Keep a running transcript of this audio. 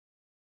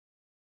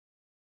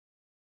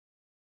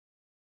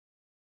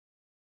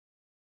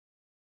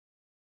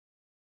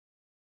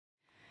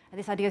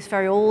This idea is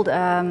very old.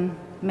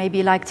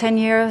 Maybe like 10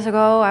 years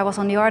ago, I was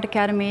on the art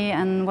academy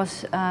and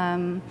was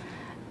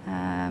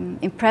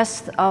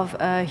impressed of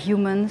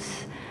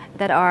humans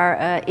that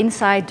are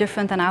inside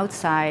different than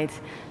outside,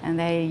 and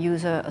they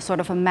use a sort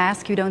of a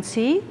mask you don't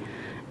see,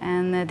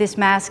 and this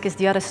mask is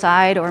the other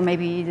side, or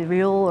maybe the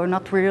real or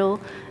not real,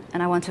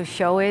 and I want to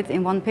show it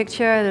in one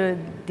picture,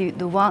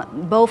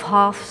 both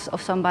halves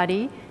of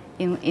somebody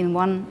in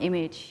one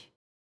image.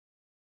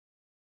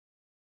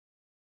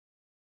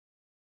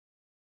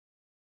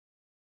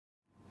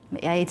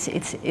 Yeah,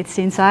 it's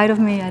inside of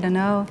me, I don't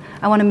know.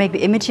 I want to make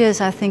the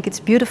images. I think it's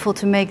beautiful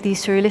to make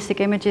these surrealistic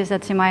images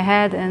that's in my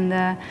head,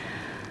 and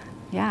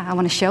yeah, I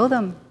want to show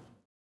them.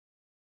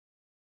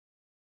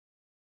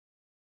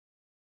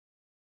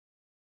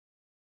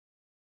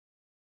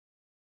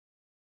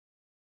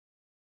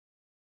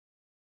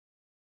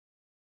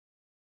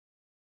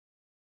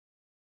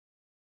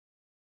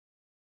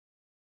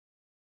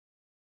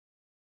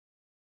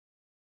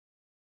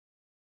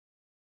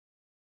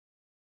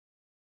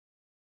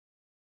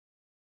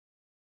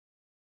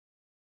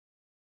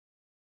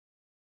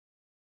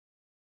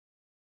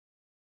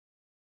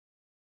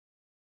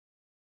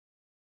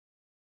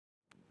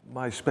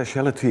 My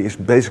specialty is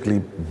basically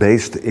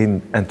based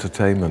in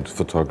entertainment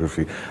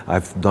photography.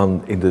 I've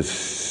done in the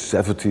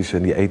 70s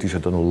and the 80s,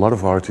 I've done a lot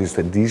of artists,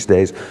 and these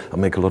days I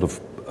make a lot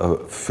of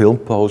film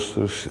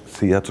posters,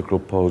 theatrical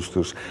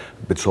posters,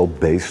 but it's all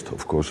based,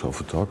 of course, on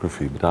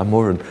photography. But I'm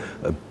more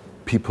a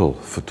people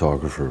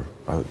photographer.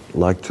 I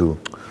like to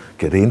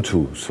get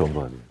into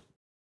somebody.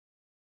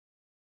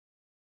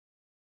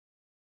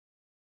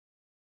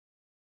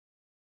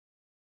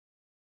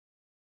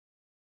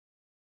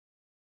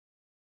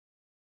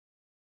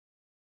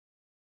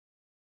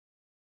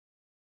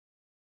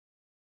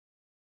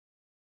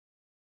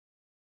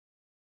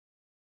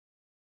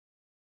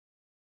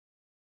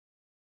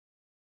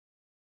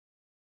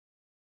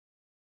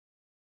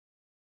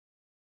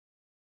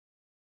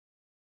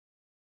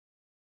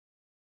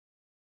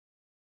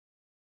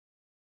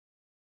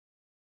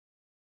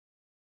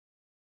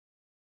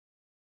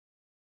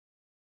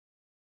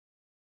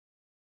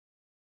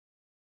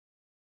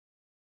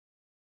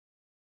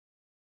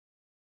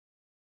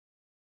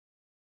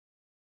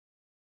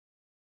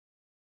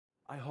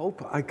 I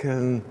hope I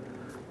can,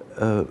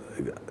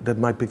 that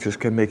my pictures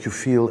can make you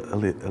feel a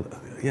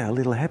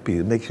little happy,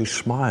 it makes you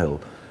smile.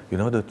 You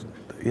know, that,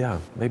 yeah,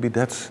 maybe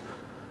that's,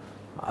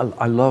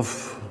 I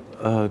love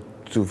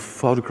to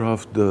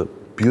photograph the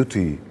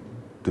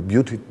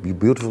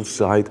beautiful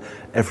side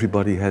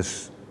everybody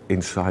has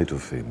inside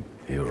of him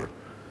here.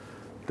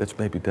 That's,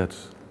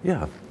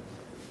 yeah,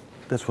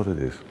 that's what it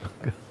is.